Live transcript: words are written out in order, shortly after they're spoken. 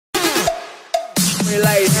Hey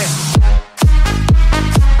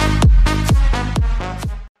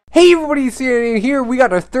everybody, it's Aaronator here. We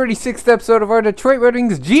got our 36th episode of our Detroit Red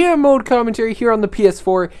Wings GM mode commentary here on the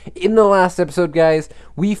PS4. In the last episode, guys,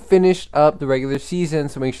 we finished up the regular season,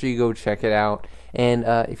 so make sure you go check it out. And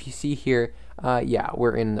if you see here, yeah,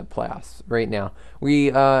 we're in the playoffs right now.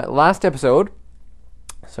 We last episode,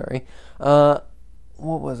 sorry,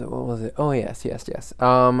 what was it? Oh, yes.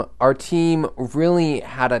 Our team really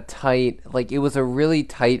had a tight, it was a really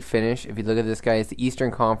tight finish. If you look at this, guys, the Eastern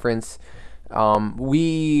Conference.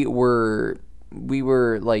 We were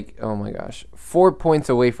like, oh my gosh, 4 points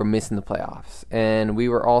away from missing the playoffs. And we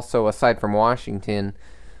were also, aside from Washington,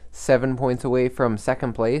 7 points away from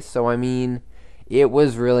second place. So, I mean, it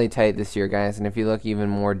was really tight this year, guys. And if you look even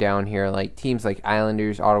more down here, like teams like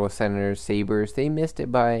Islanders, Ottawa Senators, Sabres, they missed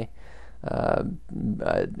it by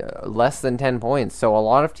less than 10 points. So a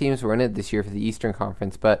lot of teams were in it this year for the Eastern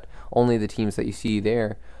Conference, but only the teams that you see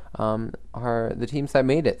there are the teams that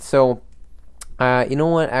made it. So, you know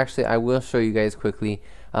what? Actually, I will show you guys quickly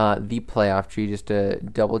the playoff tree just to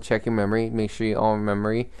double check your memory. Make sure you all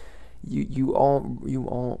remember. You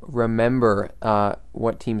all remember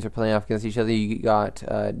what teams are playing off against each other. You got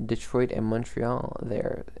Detroit and Montreal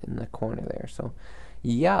there in the corner there. So,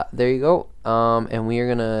 yeah, there you go. And we are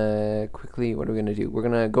gonna quickly. What are we gonna do? We're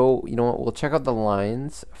gonna go. You know what? We'll check out the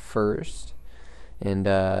lines first. And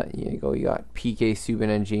here you go. You got PK Subban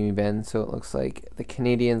and Jamie Benn. So it looks like the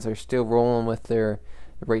Canadians are still rolling with their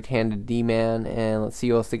right-handed D-man. And let's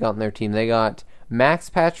see what else they got in their team. They got Max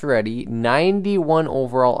Pacioretty, 91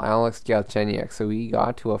 overall Alex Galchenyuk. So we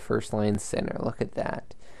got to a first-line center. Look at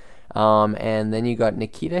that. And then you got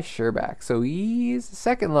Nikita Sherbak. So he's a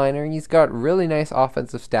second-liner. He's got really nice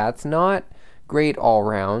offensive stats. Not great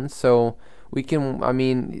all-round. So we can, I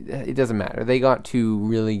mean, it doesn't matter. They got two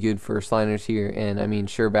really good first liners here, and I mean,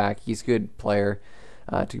 Sherbak, he's a good player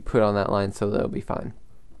to put on that line, so they'll be fine.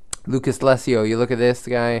 Lucas Lesio, you look at this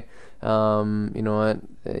guy, you know what?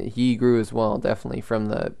 He grew as well, definitely, from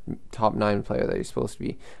the top 9 player that he's supposed to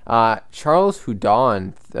be. Charles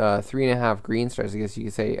Hudon, 3.5 green stars, I guess you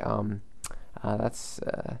could say.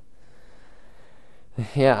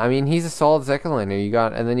 Yeah, I mean, he's a solid second liner.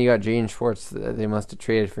 And then you got Jaden Schwartz. They must have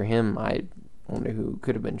traded for him. I wonder who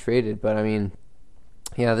could have been traded, but I mean,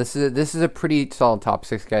 yeah, this is a pretty solid top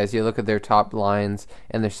 6, guys. You look at their top lines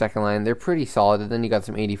and their second line; they're pretty solid. And then you got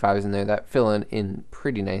some 85s in there that fill in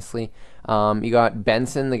pretty nicely. You got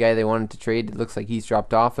Benson, the guy they wanted to trade. It looks like he's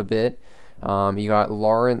dropped off a bit. You got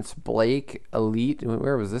Lawrence Blake, elite.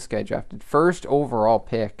 Where was this guy drafted? First overall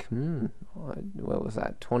pick. What was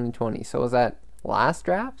that? 2020. So was that last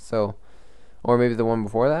draft? So, or maybe the one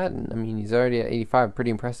before that? I mean, he's already at 85.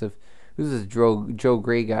 Pretty impressive. Who's this Joe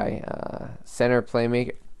Gray guy? Center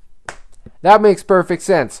playmaker. That makes perfect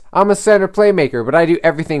sense. I'm a center playmaker, but I do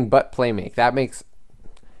everything but playmake. That makes...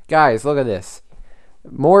 Guys, look at this.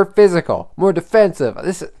 More physical, more defensive.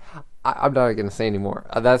 I'm not going to say anymore.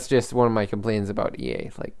 That's just one of my complaints about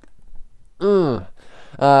EA.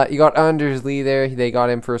 You got Anders Lee there. They got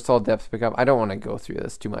him for a solid depth pickup. I don't want to go through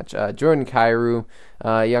this too much. Jordan Kyrou,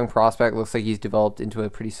 young prospect, looks like he's developed into a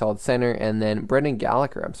pretty solid center. And then Brendan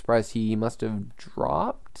Gallagher, I'm surprised he must have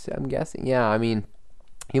dropped, I'm guessing. Yeah, I mean,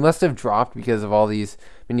 he must have dropped because of all these.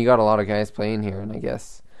 I mean, you got a lot of guys playing here, and I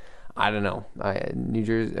guess, I don't know. New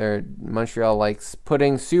Jersey or Montreal likes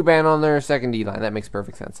putting Subban on their second D line. That makes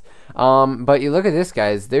perfect sense. But you look at this,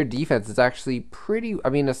 guys. Their defense is actually pretty. I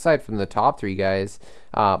mean, aside from the top 3 guys,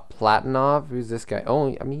 Platonov, who's this guy?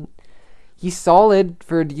 Oh, I mean, he's solid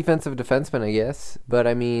for a defensive defenseman, I guess. But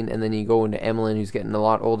I mean, and then you go into Emlyn, who's getting a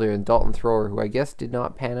lot older, and Dalton Thrower, who I guess did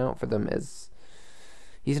not pan out for them as.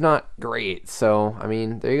 He's not great, so, I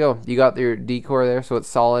mean, there you go. You got your decor there, so it's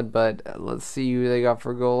solid, but let's see who they got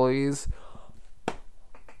for goalies.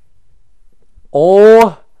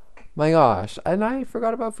 Oh, my gosh. And I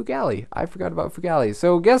forgot about Fugali.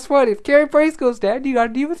 So, guess what? If Carey Price goes down, you got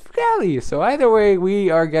to deal with Fugali. So, either way,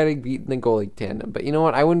 we are getting beaten in the goalie tandem. But you know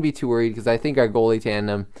what? I wouldn't be too worried because I think our goalie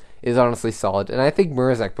tandem is honestly solid. And I think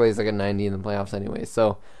Mrazek plays like a 90 in the playoffs anyway.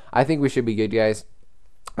 So, I think we should be good, guys.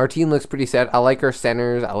 Our team looks pretty set. I like our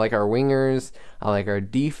centers. I like our wingers. I like our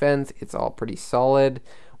defense. It's all pretty solid.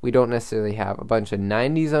 We don't necessarily have a bunch of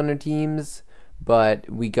 90s on our teams, but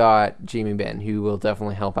we got Jamie Benn, who will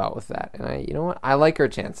definitely help out with that. And you know what? I like our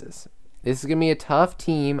chances. This is going to be a tough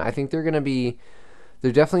team. I think they're definitely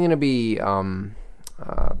going to be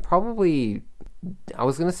probably, I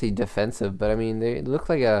was going to say defensive, but I mean, they look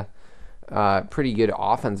like a pretty good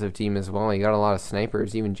offensive team as well. You got a lot of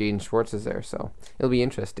snipers. Even Jaden Schwartz is there, so it'll be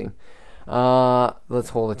interesting. Let's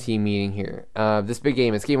hold a team meeting here. This big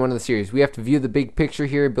game, it's game 1 of the series. We have to view the big picture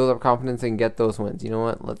here, build up confidence, and get those wins. You know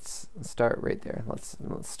what? Let's start right there. Let's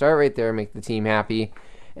start right there, make the team happy.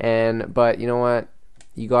 But you know what?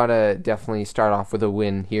 You gotta definitely start off with a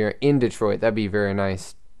win here in Detroit. That'd be very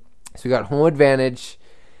nice. So we got home advantage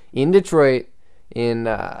in Detroit in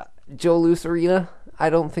Joe Louis Arena. I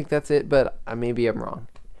don't think that's it, but maybe I'm wrong.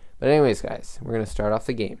 But anyways, guys, we're gonna start off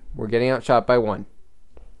the game. We're getting outshot by 1.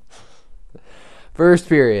 First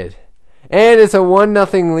period. And it's a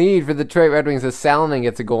 1-0 lead for the Detroit Red Wings as Salonen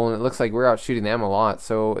gets a goal, and it looks like we're out shooting them a lot.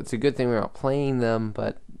 So it's a good thing we're out playing them,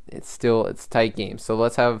 but it's a tight game. So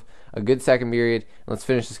let's have a good second period, and let's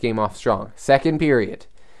finish this game off strong. Second period.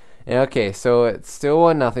 Okay, so it's still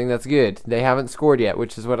 1-0. That's good. They haven't scored yet,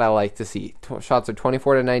 which is what I like to see. Shots are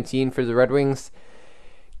 24-19 for the Red Wings.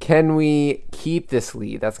 Can we keep this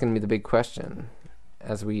lead? That's going to be the big question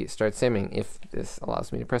as we start simming, if this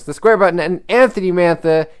allows me to press the square button. And Anthony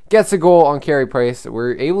Mantha gets a goal on Carey Price.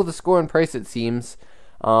 We're able to score on Price, it seems,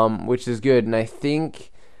 which is good. And I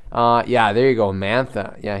think, yeah, there you go,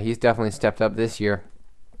 Mantha. Yeah, he's definitely stepped up this year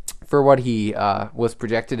for what he was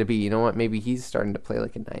projected to be. You know what? Maybe he's starting to play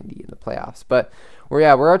like a 90 in the playoffs. But we're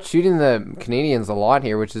out shooting the Canadians a lot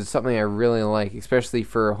here, which is something I really like, especially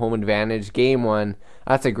for home advantage. Game 1,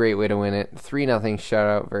 that's a great way to win it. 3-0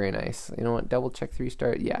 shutout, very nice. You know what? Double check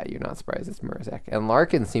 3-star. Yeah, you're not surprised. It's Mrazek. And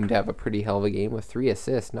Larkin seemed to have a pretty hell of a game with 3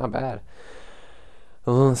 assists. Not bad.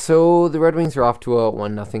 So the Red Wings are off to a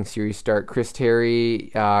 1-0 series start. Chris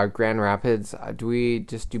Terry, Grand Rapids. Do we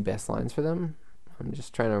just do best lines for them? I'm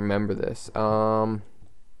just trying to remember this. I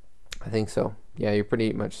think so. Yeah, you're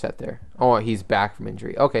pretty much set there. Oh, he's back from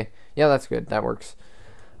injury. Okay. Yeah, that's good. That works.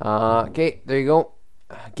 Okay, there you go.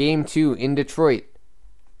 Game 2 in Detroit.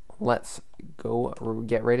 Let's go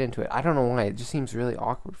get right into it. I don't know why. It just seems really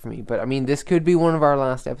awkward for me. But, I mean, this could be one of our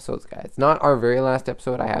last episodes, guys. Not our very last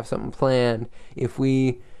episode. I have something planned if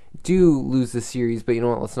we do lose the series. But you know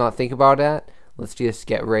what? Let's not think about that. Let's just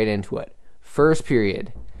get right into it. First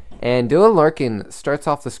period. And Dylan Larkin starts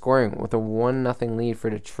off the scoring with a 1-0 lead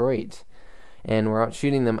for Detroit. And we're out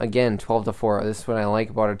shooting them again 12-4. This is what I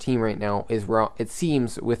like about our team right now, is it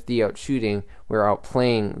seems with the out shooting, we're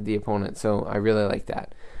outplaying the opponent. So I really like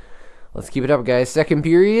that. Let's keep it up, guys. Second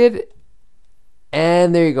period.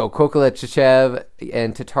 And there you go. Kokolechichev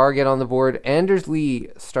and Tatar get on the board. Anders Lee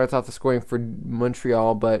starts off the scoring for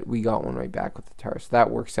Montreal, but we got one right back with Tatar. So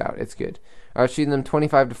that works out. It's good. Out shooting them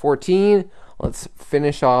 25-14. Let's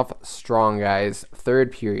finish off strong, guys.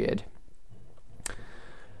 Third period.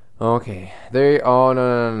 Okay. Oh,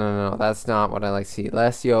 no. That's not what I like to see.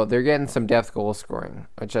 Lesio, they're getting some depth goal scoring,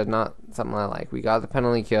 which is not something I like. We got the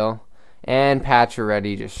penalty kill. And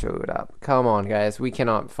Pacioretty just showed up. Come on, guys. We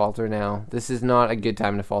cannot falter now. This is not a good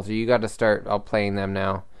time to falter. You got to start outplaying them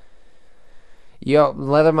now.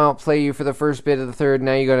 Let them outplay you for the first bit of the third.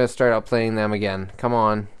 Now you got to start outplaying them again. Come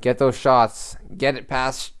on. Get those shots. Get it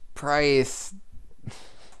past Price.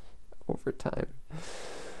 Overtime.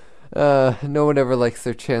 No one ever likes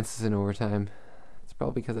their chances in overtime. It's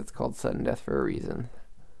probably because it's called sudden death for a reason.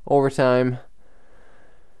 Overtime.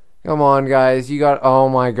 Come on, guys. You got... Oh,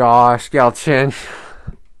 my gosh. Galchen.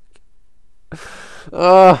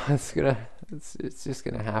 It's just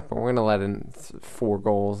going to happen. We're going to let in 4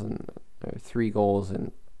 goals and 3 goals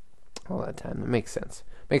and all that time. That makes sense.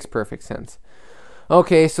 Makes perfect sense.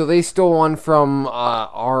 Okay, so they stole one from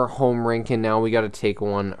our home rink, and now we got to take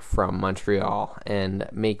one from Montreal and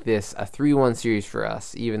make this a 3-1 series for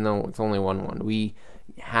us, even though it's only 1-1. We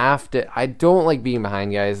have to... I don't like being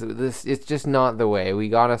behind, guys. It's just not the way. We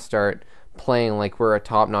got to start playing like we're a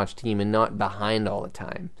top-notch team and not behind all the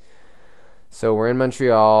time. So we're in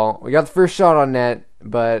Montreal. We got the first shot on net,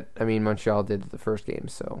 but, I mean, Montreal did the first game,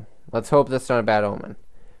 so let's hope that's not a bad omen.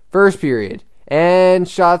 First period. And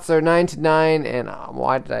shots are 9-9, and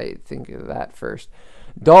why did I think of that first?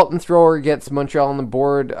 Dalton Thrower gets Montreal on the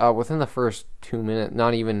board within the first 2 minutes,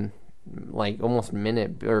 not even like almost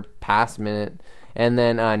minute or past minute. And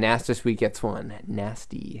then Nasty Sweet gets one.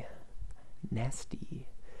 Nasty.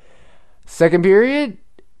 Second period,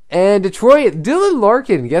 and Detroit, Dylan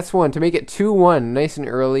Larkin gets one to make it 2-1, nice and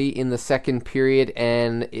early in the second period,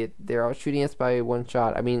 and they're out shooting us by 1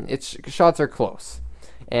 shot. I mean, shots are close.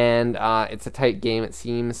 And it's a tight game, it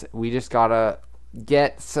seems. We just got to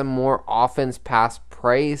get some more offense past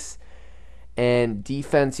Price. And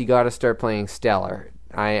defense, you got to start playing stellar.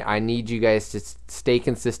 I need you guys to stay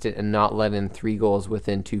consistent and not let in 3 goals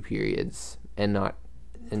within 2 periods. And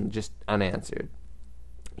just unanswered.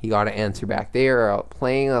 You got to answer back. They are out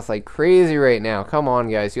playing us like crazy right now. Come on,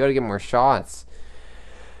 guys. You got to get more shots.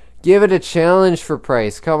 Give it a challenge for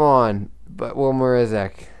Price. Come on. But Will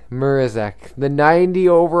Mrazek. Mrazek, the 90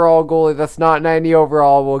 overall goalie. That's not 90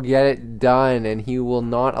 overall. Will get it done, and he will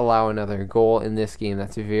not allow another goal in this game.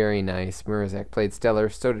 That's very nice. Mrazek played stellar.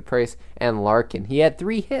 So did Price and Larkin. He had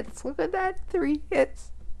 3 hits. Look at that, 3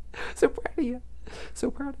 hits. So proud of you.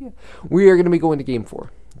 So proud of you. We are going to be going to Game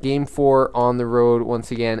 4. Game 4 on the road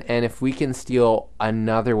once again, and if we can steal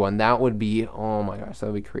another one, that would be, oh my gosh, that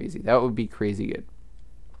would be crazy. That would be crazy good.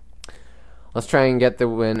 Let's try and get the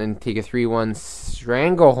win and take a 3-1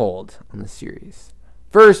 stranglehold on the series.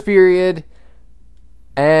 First period,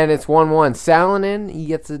 and it's 1-1. Salonen, he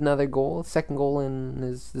gets another goal. Second goal in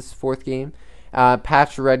this 4th game.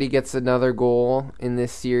 Pacioretty gets another goal in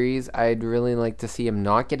this series. I'd really like to see him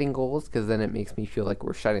not getting goals, because then it makes me feel like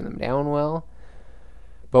we're shutting them down well.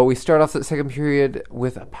 But we start off the second period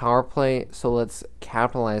with a power play, so let's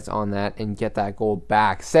capitalize on that and get that goal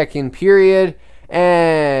back. Second period,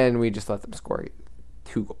 and we just let them score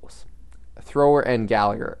 2 goals. Thrower and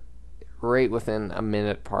Gallagher, right within a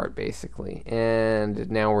minute apart, basically. And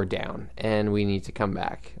now we're down, and we need to come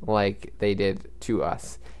back like they did to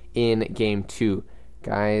us in Game 2.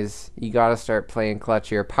 Guys, you got to start playing clutch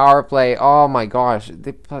here. Power play, oh my gosh,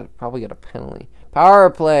 they probably got a penalty. Power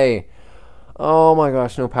play. Oh my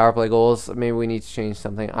gosh, no power play goals. Maybe we need to change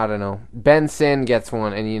something. I don't know. Benson gets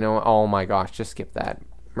one, and you know, oh my gosh, just skip that.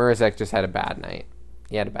 Mrazek just had a bad night.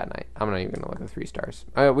 He had a bad night. I'm not even going to look at 3 stars.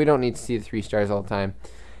 We don't need to see the 3 stars all the time,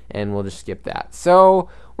 and we'll just skip that. So,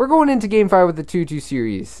 we're going into Game 5 with the 2-2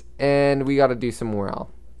 series, and we got to do some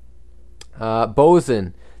morale.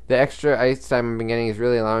 Bozen, the extra ice time I've been getting is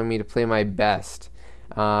really allowing me to play my best.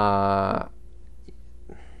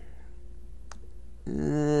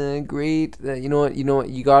 Great. You know what?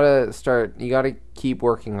 You gotta keep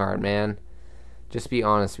working hard, man. Just be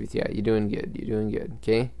honest with you. You're doing good.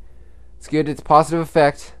 Okay, it's good. It's positive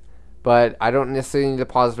effect, but I don't necessarily need the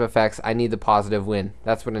positive effects. I need the positive win.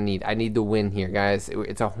 That's what I need. I need the win here, guys.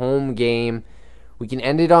 It's a home game. We can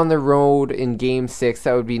end it on the road in Game 6.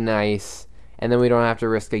 That would be nice, and then we don't have to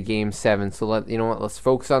risk a Game 7. So let's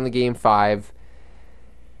focus on the Game 5.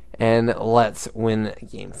 And let's win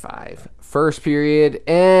Game 5. First period,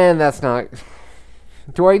 and that's not...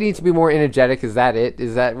 Do I need to be more energetic? Is that it?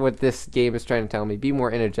 Is that what this game is trying to tell me? Be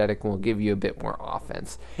more energetic and we'll give you a bit more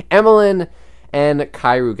offense. Emelin and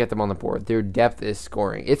Kyrou get them on the board. Their depth is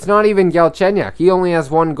scoring. It's not even Galchenyuk. He only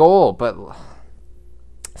has 1 goal, but...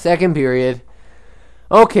 Second period.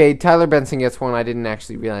 Okay, Tyler Benson gets 1. I didn't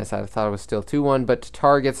actually realize that. I thought it was still 2-1, but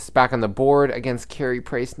Tatar gets us back on the board against Carey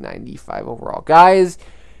Price, 95 overall. Guys...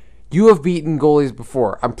 You have beaten goalies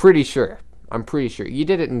before. I'm pretty sure. You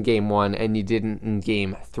did it in Game 1 and you didn't in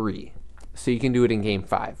Game 3. So you can do it in Game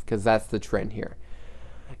 5 because that's the trend here.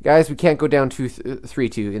 Guys, we can't go down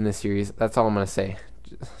 3-2 in this series. That's all I'm going to say.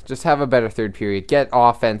 Just have a better third period. Get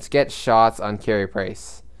offense. Get shots on Carey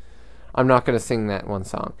Price. I'm not going to sing that one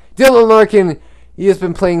song. Dylan Larkin, he has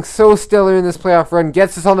been playing so stellar in this playoff run.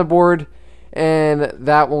 Gets us on the board. And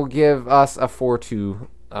that will give us a 4-2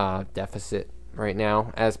 deficit right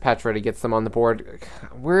now as Pacioretty gets them on the board.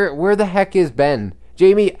 Where the heck is Ben?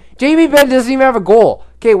 Jamie Ben doesn't even have a goal.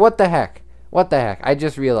 Okay, what the heck? I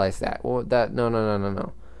just realized that. Well,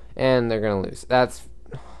 no. And they're going to lose.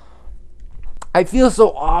 I feel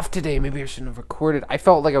so off today. Maybe I shouldn't have recorded. I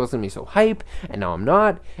felt like I was going to be so hype, and now I'm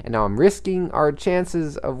not. And now I'm risking our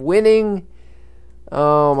chances of winning.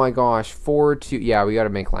 Oh my gosh, 4-2. Yeah, we got to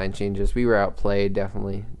make line changes. We were outplayed,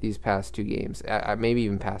 definitely, these past 2 games. Maybe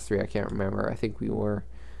even past 3, I can't remember. I think we were.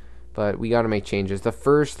 But we got to make changes. The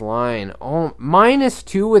first line,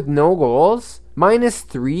 -2 with no goals?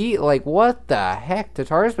 -3? Like, what the heck?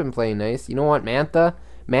 Tatar's been playing nice. You know what,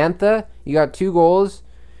 Mantha, you got 2 goals.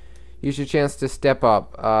 Here's your chance to step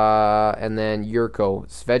up. And then Yurko.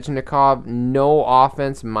 Svechnikov, no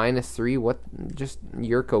offense, -3. What? Just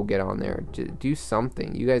Yurko get on there. Do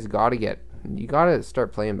something. You guys you gotta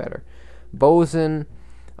start playing better. Bozen,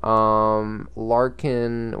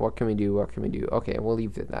 Larkin, what can we do? Okay, we'll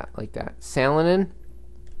leave it like that. Salonen,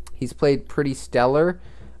 he's played pretty stellar.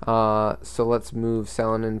 So let's move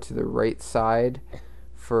Salonen to the right side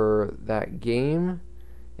for that game.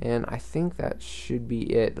 And I think that should be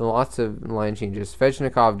it. Lots of line changes.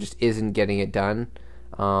 Svechnikov just isn't getting it done.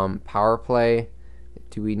 Power play.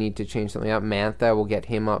 Do we need to change something up? Mantha, we'll get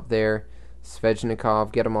him up there.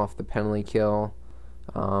 Svechnikov, get him off the penalty kill.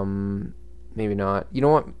 Maybe not. You know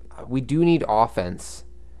what? We do need offense.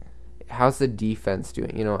 How's the defense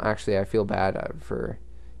doing? Actually, I feel bad for...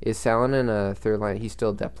 Is Salonen a third line? He's still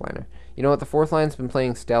a depth liner. You know what? The fourth line's been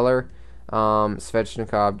playing stellar.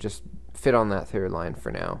 Svechnikov just... fit on that third line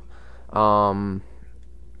for now.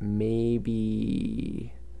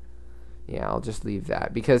 Maybe Yeah, I'll just leave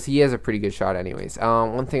that because he has a pretty good shot anyways.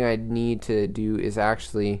 One thing I need to do is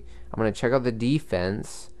actually, I'm going to check out the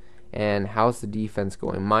defense. And how's the defense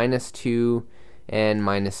going? -2 and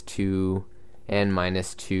 -2 and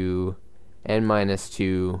 -2 and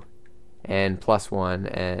 -2 and +1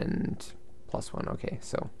 and +1. Okay,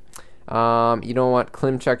 so you know what,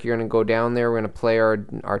 Klimchuk, you're going to go down there. We're going to play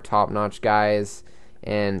our top-notch guys.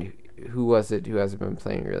 And who was it who hasn't been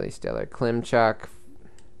playing really stellar? Klimchuk.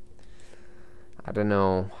 I don't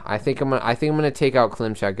know. I think I'm gonna take out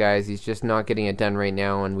Klimchuk, guys. He's just not getting it done right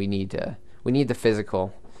now, and we need the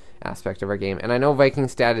physical aspect of our game. And I know Viking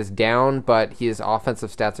stat is down, but his offensive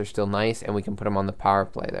stats are still nice, and we can put him on the power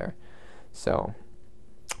play there. So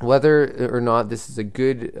whether or not this is a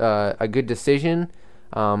good decision,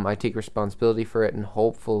 I take responsibility for it, and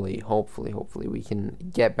hopefully we can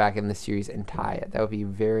get back in the series and tie it. That would be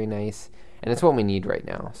very nice, and it's what we need right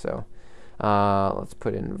now. So let's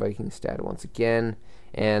put in Viking stat once again,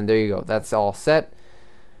 and there you go. That's all set.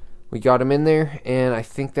 We got him in there, and I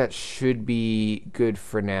think that should be good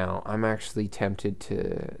for now. I'm actually tempted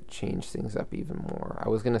to change things up even more. I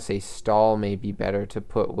was going to say Stahl may be better to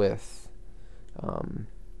put with,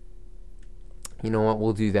 you know what,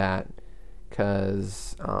 we'll do that,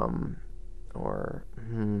 because, you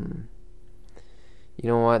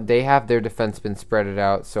know what, they have their defensemen spread it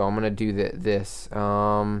out, so I'm going to do this,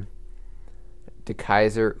 De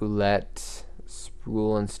Kaiser, Ouellette,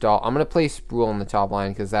 Sproul, and Stahl. I'm going to play Sproul on the top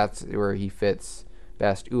line because that's where he fits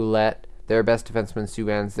best. Ouellette, their best defenseman,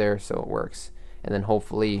 Subban's there, so it works. And then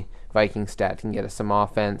hopefully Viking stat can get us some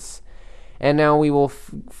offense. And now we will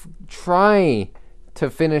try to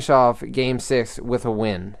finish off Game 6 with a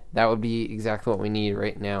win. That would be exactly what we need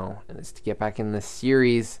right now, and is to get back in the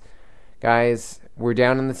series. Guys, we're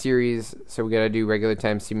down in the series, so we got to do regular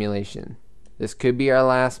time simulation. This could be our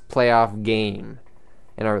last playoff game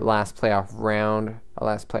and our last playoff round, our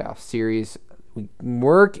last playoff series. We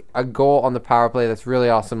work a goal on the power play. That's really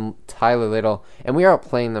awesome. Tyler Little. And we are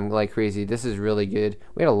outplaying them like crazy. This is really good.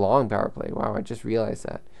 We had a long power play. Wow, I just realized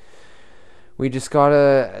that. We just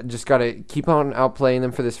gotta keep on outplaying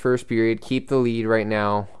them for this first period. Keep the lead right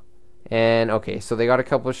now. And okay, so they got a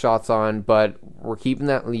couple of shots on, but we're keeping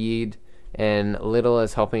that lead. And Little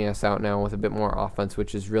is helping us out now with a bit more offense,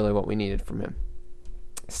 which is really what we needed from him.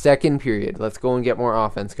 Second period. Let's go and get more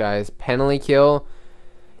offense, guys. Penalty kill.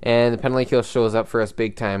 And the penalty kill shows up for us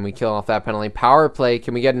big time. We kill off that penalty. Power play.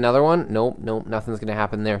 Can we get another one? Nope. Nothing's going to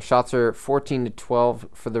happen there. Shots are 14-12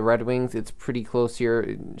 for the Red Wings. It's pretty close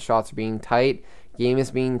here. Shots are being tight. Game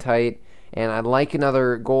is being tight. And I'd like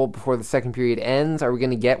another goal before the second period ends. Are we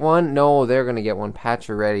going to get one? No, they're going to get one.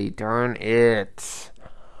 Pacioretty. Darn it.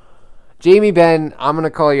 Jamie Benn, I'm going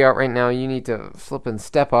to call you out right now. You need to flip and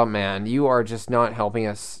step up, man. You are just not helping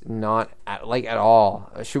us, at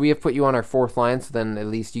all. Should we have put you on our fourth line so then at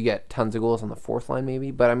least you get tons of goals on the fourth line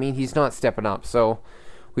maybe? But, I mean, he's not stepping up. So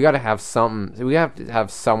we got to have something. We have to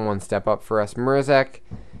have someone step up for us. Mrazek,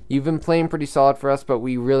 you've been playing pretty solid for us, but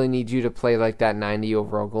we really need you to play like that 90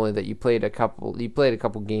 overall goalie that you played a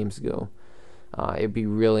couple games ago. It'd be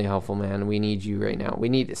really helpful, man. We need you right now. We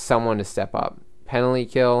need someone to step up. Penalty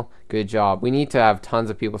kill, good job. We need to have tons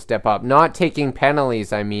of people step up. Not taking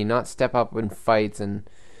penalties, not step up in fights and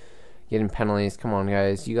getting penalties. Come on,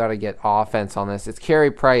 guys. You got to get offense on this. It's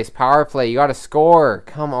Carey Price. Power play. You got to score.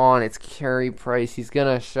 Come on. It's Carey Price. He's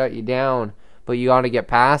going to shut you down, but you got to get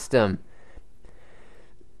past him.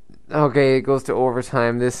 Okay, it goes to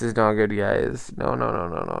overtime. This is not good, guys.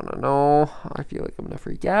 No. I feel like I'm going to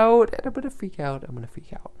freak out, and I'm going to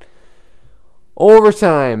freak out.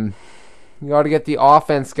 Overtime. You got to get the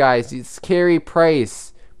offense, guys. It's Carey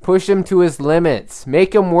Price. Push him to his limits.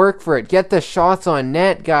 Make him work for it. Get the shots on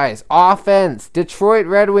net, guys. Offense. Detroit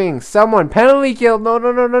Red Wings. Someone. Penalty kill.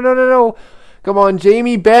 No. Come on,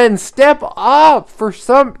 Jamie Benn. Step up for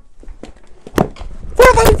some...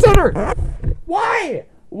 Fourth line center. Why?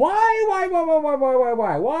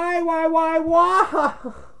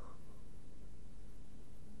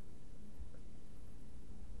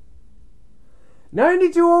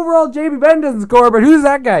 92 overall, Jamie Benn doesn't score, but who's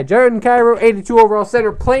that guy? Jordan Cairo, 82 overall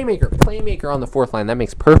center, playmaker on the fourth line. That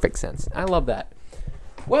makes perfect sense. I love that.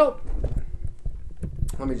 Well,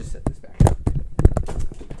 let me just set this back.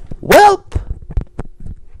 Welp!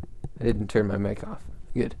 I didn't turn my mic off.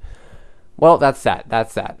 Good. Well, that's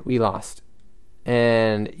that. We lost.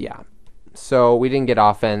 And, yeah. So, we didn't get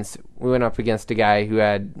offense. We went up against a guy who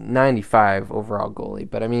had 95 overall goalie.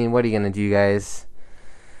 But, I mean, what are you going to do, guys?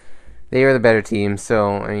 They are the better team,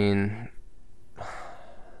 so, I mean,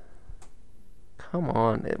 come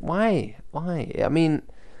on. Why? I mean,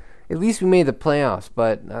 at least we made the playoffs,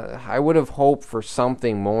 but I would have hoped for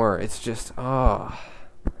something more. It's just, okay,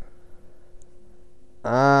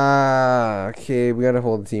 we got to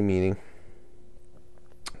hold a team meeting.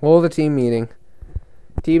 Hold a team meeting.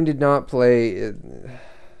 Team did not play.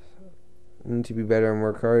 Need to be better and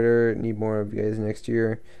work harder. Need more of you guys next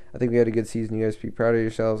year. I think we had a good season. You guys be proud of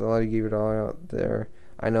yourselves. A lot of you gave it all out there.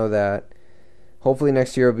 I know that. Hopefully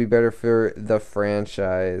next year will be better for the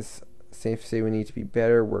franchise. Safe to say we need to be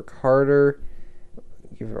better, work harder,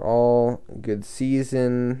 give it all a good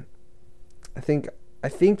season.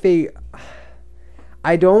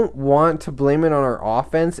 I don't want to blame it on our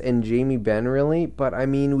offense and Jamie Benn really, but I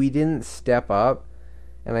mean we didn't step up,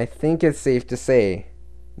 and I think it's safe to say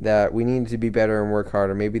that we needed to be better and work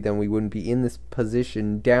harder. Maybe then we wouldn't be in this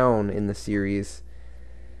position down in the series.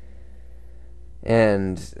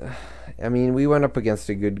 And I mean, we went up against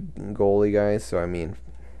a good goalie, guys. So I mean,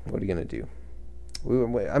 what are you gonna do?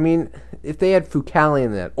 I mean, if they had Fucale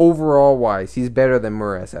in that, overall wise, he's better than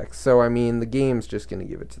Mrazek. So I mean, the game's just gonna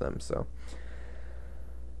give it to them. So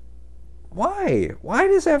why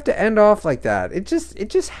does it have to end off like that? It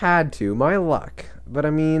just had to. My luck. But I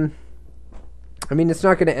mean, it's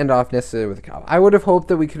not gonna end off necessarily with a cow. I would have hoped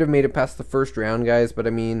that we could have made it past the first round, guys. But I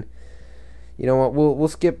mean, you know what? We'll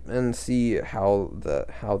skip and see how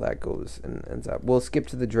that goes and ends up. We'll skip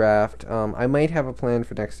to the draft. I might have a plan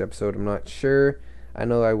for next episode. I'm not sure. I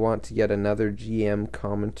know I want to get another GM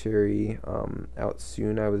commentary out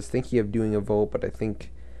soon. I was thinking of doing a vote, but I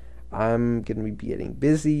think I'm gonna be getting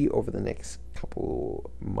busy over the next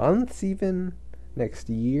couple months, even next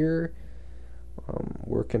year.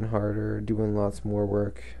 Working harder, doing lots more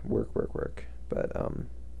work. But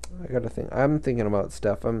I gotta think. I'm thinking about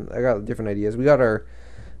stuff. I got different ideas. We got our.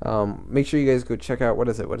 Make sure you guys go check out. What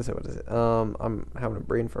is it? I'm having a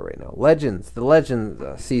brain fart right now. The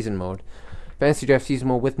Legends season mode, fantasy draft season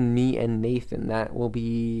mode with me and Nathan. That will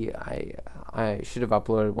be. I should have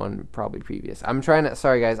uploaded one probably previous. I'm trying to.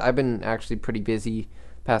 Sorry guys, I've been actually pretty busy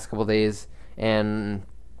past couple days, and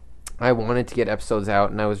I wanted to get episodes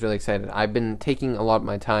out, and I was really excited. I've been taking a lot of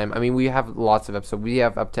my time. I mean, we have lots of episodes. We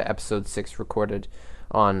have up to episode 6 recorded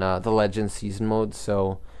on the Legends season mode,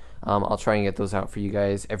 so I'll try and get those out for you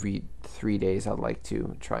guys every 3 days. I'd like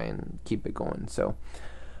to try and keep it going. So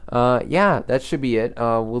yeah, that should be it.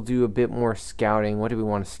 We'll do a bit more scouting. What do we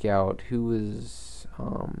want to scout? Who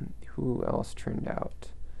else turned out?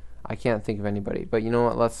 I can't think of anybody, but you know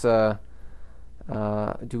what, let's where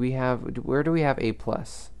do we have A+,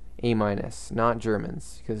 A-, not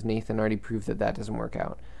Germans, because Nathan already proved that doesn't work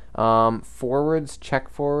out. Forwards, check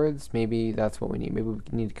forwards, maybe that's what we need. Maybe we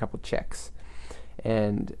need a couple checks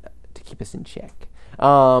and to keep us in check.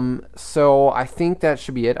 So I think that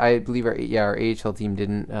should be it. I believe our AHL team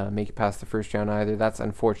didn't make it past the first round either. That's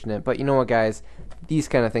unfortunate, but you know what, guys, these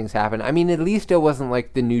kind of things happen. I mean, at least it wasn't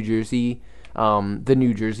like the New Jersey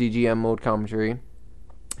GM mode commentary,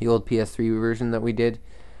 the old PS3 version that we did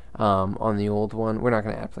on the old one. We're not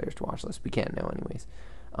going to add players to watch list. We can't now anyways.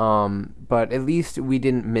 But at least we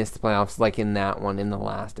didn't miss the playoffs like in that one in the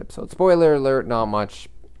last episode. Spoiler alert, not much,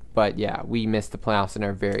 but yeah, we missed the playoffs in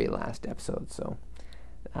our very last episode, so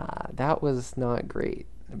that was not great.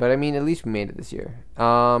 But I mean, at least we made it this year.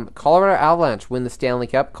 Colorado Avalanche win the Stanley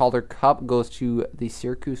Cup. Calder Cup goes to the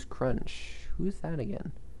Syracuse Crunch. Who's that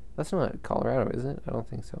again? That's not Colorado, is it? I don't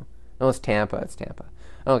think so. No, it's Tampa.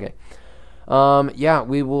 Okay. Yeah,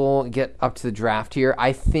 we will get up to the draft here.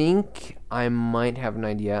 I think I might have an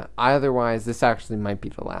idea. Otherwise, this actually might be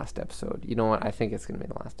the last episode. You know what? I think it's going to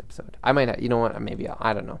be the last episode. I might have, you know what? Maybe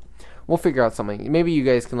I don't know. We'll figure out something. Maybe you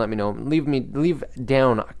guys can let me know. Leave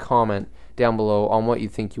down a comment down below on what you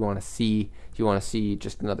think you want to see. Do you want to see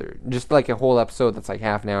just like a whole episode that's like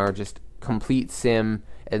half an hour, just complete sim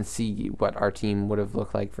and see what our team would have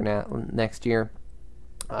looked like for next year?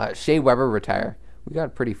 Shea Weber retire. We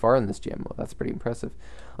got pretty far in this GM mode. That's pretty impressive.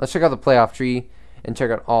 Let's check out the playoff tree and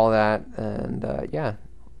check out all that. And yeah.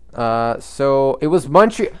 So it was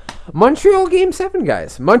Montreal Game 7,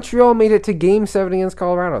 guys. Montreal made it to Game 7 against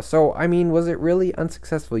Colorado. So, I mean, was it really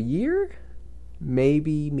unsuccessful year?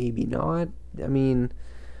 Maybe not. I mean,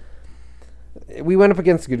 we went up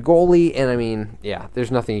against a good goalie, and I mean, yeah,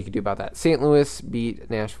 there's nothing you can do about that. St. Louis beat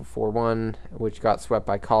Nashville 4-1, which got swept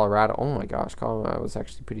by Colorado. Oh my gosh, Colorado was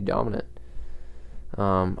actually pretty dominant.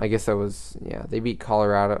 I guess that was, yeah, they beat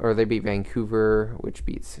Colorado, or they beat Vancouver, which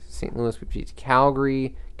beats St. Louis, which beats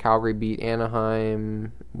Calgary. Calgary beat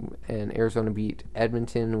Anaheim, and Arizona beat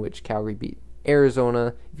Edmonton, which Calgary beat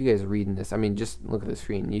Arizona. If you guys are reading this, I mean, just look at the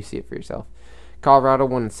screen. You see it for yourself. Colorado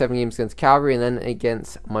won 7 games against Calgary and then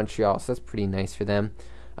against Montreal, so that's pretty nice for them.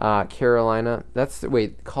 Carolina.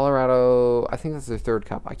 Colorado. I think that's their third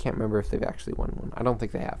cup. I can't remember if they've actually won one. I don't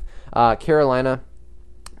think they have. Carolina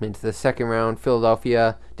made to the second round.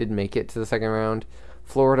 Philadelphia didn't make it to the second round.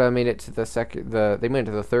 Florida made it to they made it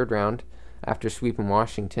to the third round after sweeping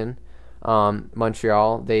Washington.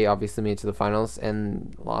 Montreal, they obviously made it to the finals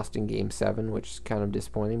and lost in Game 7, which is kind of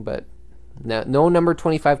disappointing, but no number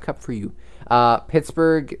 25 cup for you.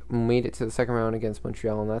 Pittsburgh made it to the second round against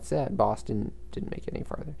Montreal, and that's it. Boston didn't make it any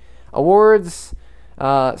farther. Awards,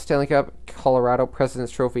 Stanley Cup, Colorado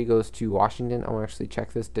President's Trophy goes to Washington. I want to actually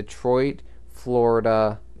check this. Detroit,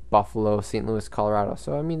 Florida, Buffalo, St. Louis, Colorado.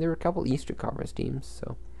 So, I mean, there were a couple Eastern Conference teams,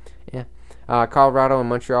 so, yeah. Colorado and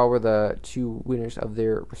Montreal were the two winners of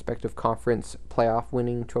their respective conference playoff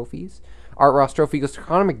winning trophies. Art Ross Trophy goes to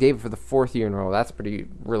Connor McDavid for the 4th year in a row. That's pretty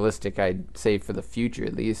realistic, I'd say, for the future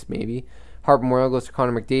at least, maybe. Hart Memorial goes to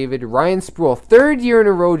Connor McDavid. Ryan Sproul, 3rd year in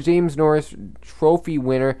a row, James Norris Trophy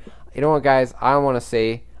winner. You know what, guys? I want to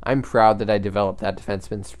say I'm proud that I developed that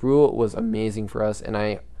defenseman. Sproul was amazing for us, and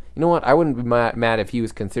you know what? I wouldn't be mad if he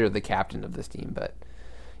was considered the captain of this team, but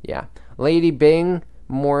yeah. Lady Bing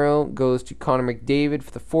Memorial goes to Connor McDavid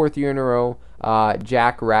for the 4th year in a row.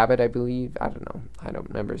 Jack Rabbit, I believe. I don't know. I don't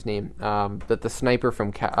remember his name. But the sniper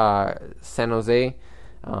from San Jose,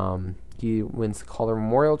 he wins the Calder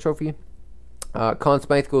Memorial Trophy. Conn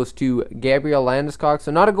Smythe goes to Gabriel Landeskog.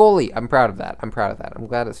 So not a goalie. I'm proud of that. I'm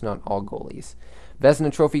glad it's not all goalies.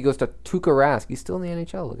 Vezina Trophy goes to Tuukka Rask. He's still in the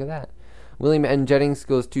NHL. Look at that. William N. Jennings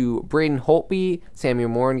goes to Braden Holtby. Samuel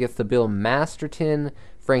Morin gets the Bill Masterton.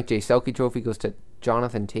 Frank J. Selke Trophy goes to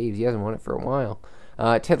Jonathan Toews. He hasn't won it for a while.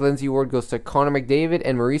 Ted Lindsay Award goes to Connor McDavid,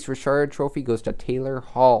 and Maurice Richard Trophy goes to Taylor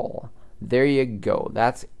Hall. There you go.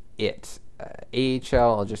 That's it.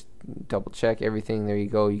 AHL, I'll just double check everything. There you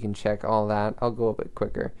go. You can check all that. I'll go a bit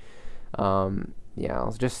quicker. Yeah,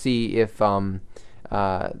 I'll just see if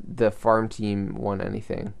the farm team won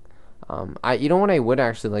anything. You know what I would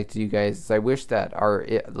actually like to do, guys, is I wish that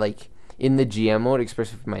in the GM mode,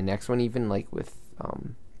 especially for my next one, even like with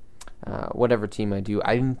whatever team I do.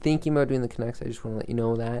 I'm thinking about doing the Canucks. I just want to let you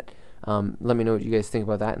know that. Let me know what you guys think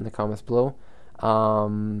about that in the comments below.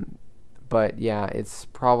 But yeah, it's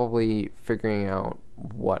probably figuring out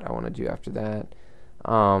what I want to do after that.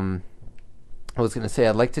 I was going to say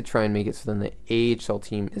I'd like to try and make it so then the AHL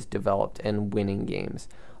team is developed and winning games.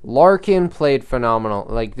 Larkin played phenomenal.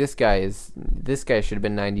 Like this guy should have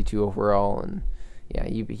been 92 overall, and yeah,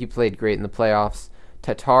 he played great in the playoffs.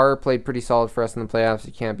 Tatar played pretty solid for us in the playoffs.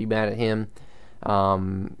 You can't be mad at him.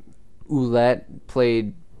 Ouellette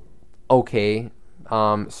played okay.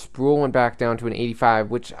 Sproul went back down to an 85,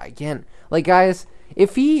 which, again, like, guys,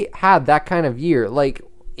 if he had that kind of year, like,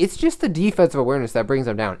 it's just the defensive awareness that brings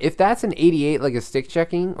him down. If that's an 88, like a stick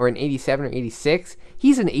checking, or an 87 or 86,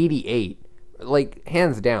 he's an 88. Like,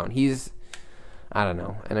 hands down. I don't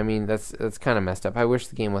know. And, I mean, that's kind of messed up. I wish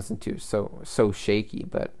the game wasn't so shaky,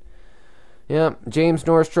 but yeah, James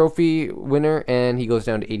Norris Trophy winner, and he goes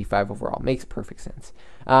down to 85 overall. Makes perfect sense.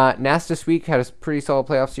 Nast this week had a pretty solid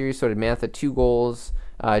playoff series. So did Mantha, 2 goals.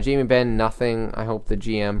 Jamie Benn, nothing. I hope the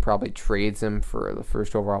GM probably trades him for the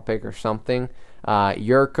first overall pick or something.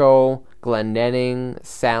 Yurko, Glendening,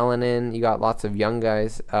 Salonen. You got lots of young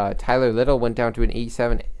guys. Tyler Little went down to an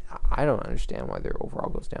 87. I don't understand why their overall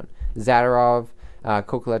goes down. Zadarov,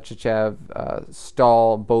 Kokolechichev,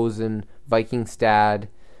 Stahl, Bozen, Vikingstad.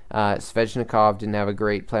 Svechnikov didn't have a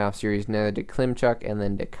great playoff series. Neither did Klimchuk, and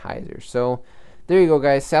then did Kaiser. So there you go,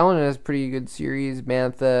 guys. Salonen has a pretty good series.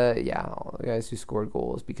 Mantha, yeah, all the guys who scored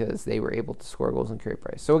goals because they were able to score goals and carry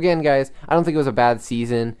price. So again, guys, I don't think it was a bad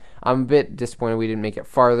season. I'm a bit disappointed we didn't make it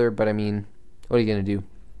farther, but I mean, what are you gonna do?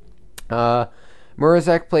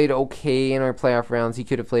 Mrazek played okay in our playoff rounds. He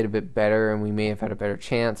could have played a bit better, and we may have had a better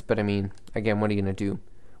chance. But I mean, again, what are you gonna do?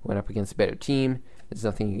 Went up against a better team. There's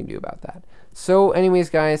nothing you can do about that. So anyways,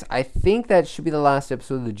 guys, I think that should be the last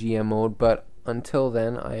episode of the GM mode, but until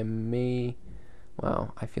then,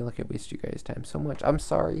 wow, I feel like I wasted you guys' time so much. I'm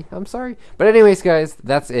sorry. But anyways, guys,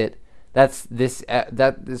 that's it.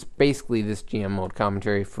 That is basically this GM mode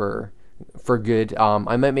commentary for good.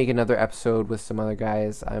 I might make another episode with some other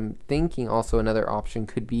guys. I'm thinking also another option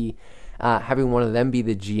could be having one of them be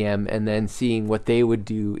the GM and then seeing what they would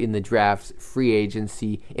do in the draft, free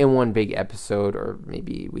agency in one big episode, or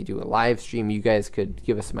maybe we do a live stream. You guys could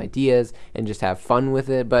give us some ideas and just have fun with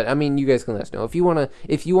it. But I mean, you guys can let us know if you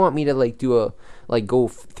want me to go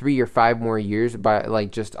 3 or 5 more years by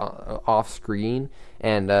just off screen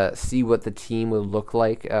and see what the team would look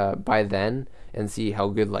like by then, and see how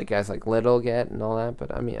good guys like Little get and all that.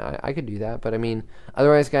 But I mean, I could do that. But I mean,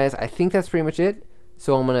 otherwise, guys, I think that's pretty much it.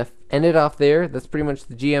 So I'm going to end it off there. That's pretty much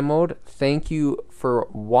the GM mode. Thank you for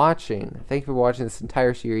watching. Thank you for watching this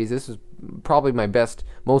entire series. This is probably my best,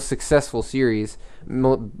 most successful series,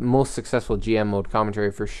 most successful GM mode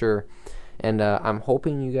commentary for sure. And I'm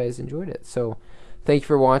hoping you guys enjoyed it. So thank you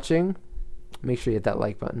for watching. Make sure you hit that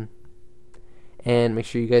like button. And make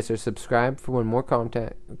sure you guys are subscribed for when more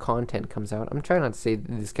content comes out. I'm trying not to say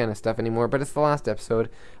this kind of stuff anymore, but it's the last episode.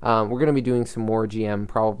 We're going to be doing some more GM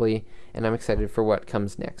probably, and I'm excited for what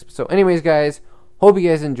comes next. So anyways, guys, hope you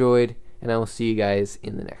guys enjoyed, and I will see you guys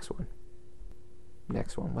in the next one.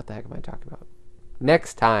 Next one. What the heck am I talking about?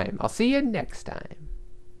 Next time. I'll see you next time.